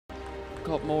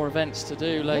got more events to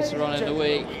do later on in the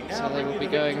week, so they will be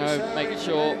going home, making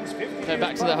sure, going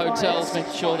back to their hotels,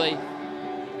 making sure they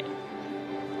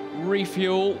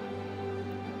refuel.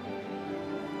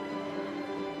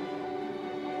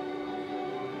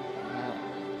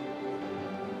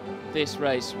 This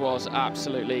race was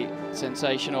absolutely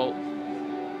sensational.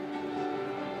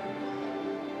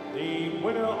 The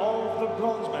winner of the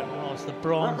bronze medal was the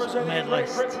bronze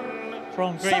medalist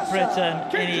from Great Britain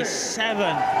in his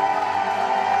 7th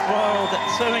World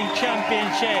Swimming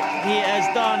Championship. He has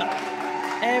done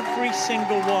every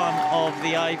single one of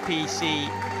the IPC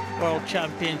World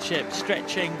Championships,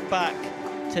 stretching back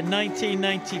to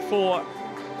 1994.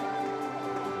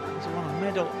 He's won a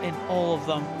medal in all of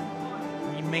them.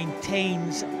 He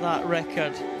maintains that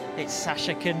record. It's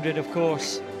Sascha KINDRED, of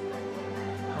course,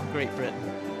 from Great Britain.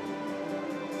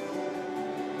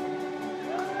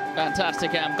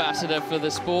 Fantastic ambassador for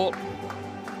the sport.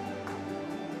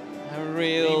 A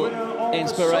real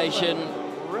inspiration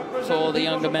for the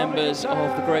younger members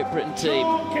of the Great Britain team.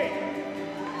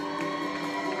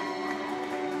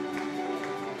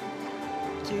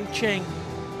 Qing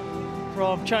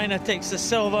from China takes the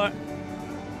silver.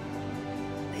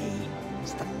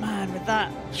 He's the man with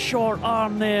that short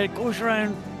arm there, goes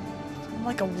around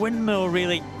like a windmill,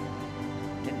 really.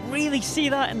 Didn't really see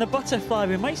that in the butterfly.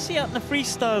 We might see it in the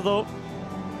freestyle though.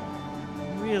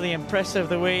 Really impressive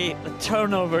the way the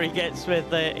turnover he gets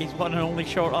with his one and only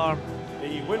short arm.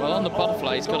 Well, on the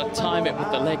butterfly he's got to time it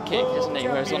with the leg kick, isn't he?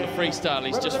 Whereas on the freestyle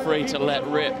he's just free to let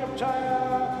rip.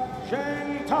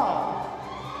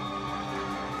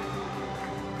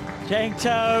 Zheng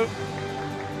Tao,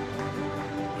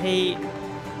 he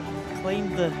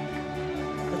claimed the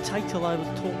title, I was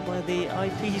told by the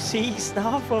IPC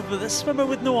staff, of the swimmer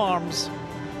with no arms.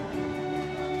 He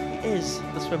is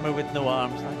the swimmer with no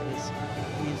arms, that is.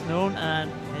 He is known, and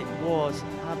it was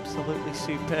absolutely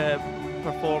superb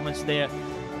performance there.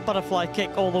 Butterfly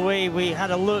kick all the way. We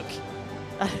had a look,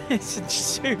 and it's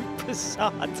super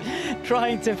sad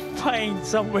trying to find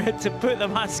somewhere to put the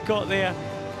mascot there.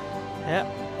 Yeah.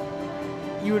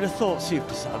 You would have thought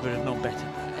Super Sub would have known better.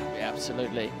 Yeah,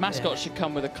 absolutely. Mascot should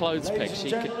come with a clothes pick so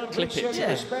you could clip it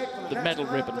to the medal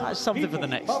ribbon. That's something for the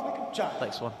next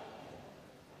one.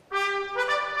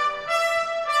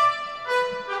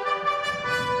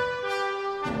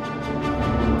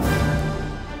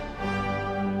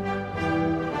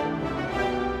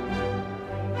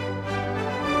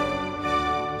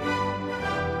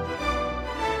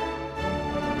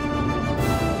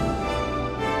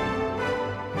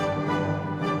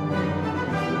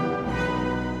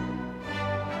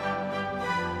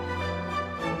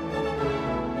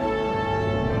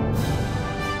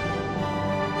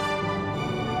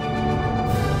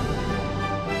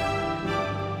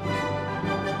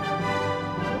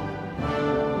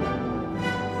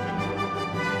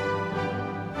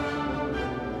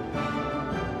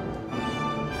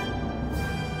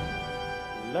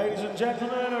 Ladies and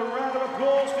gentlemen, a round of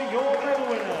applause for your medal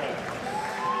winner.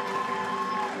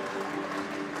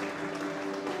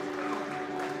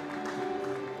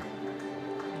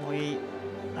 We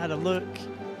had a look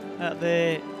at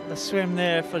the swim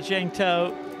there for Zheng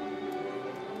Tao,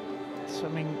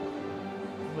 swimming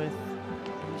with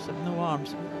no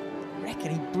arms. I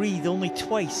reckon he breathed only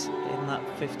twice in that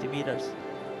 50 meters.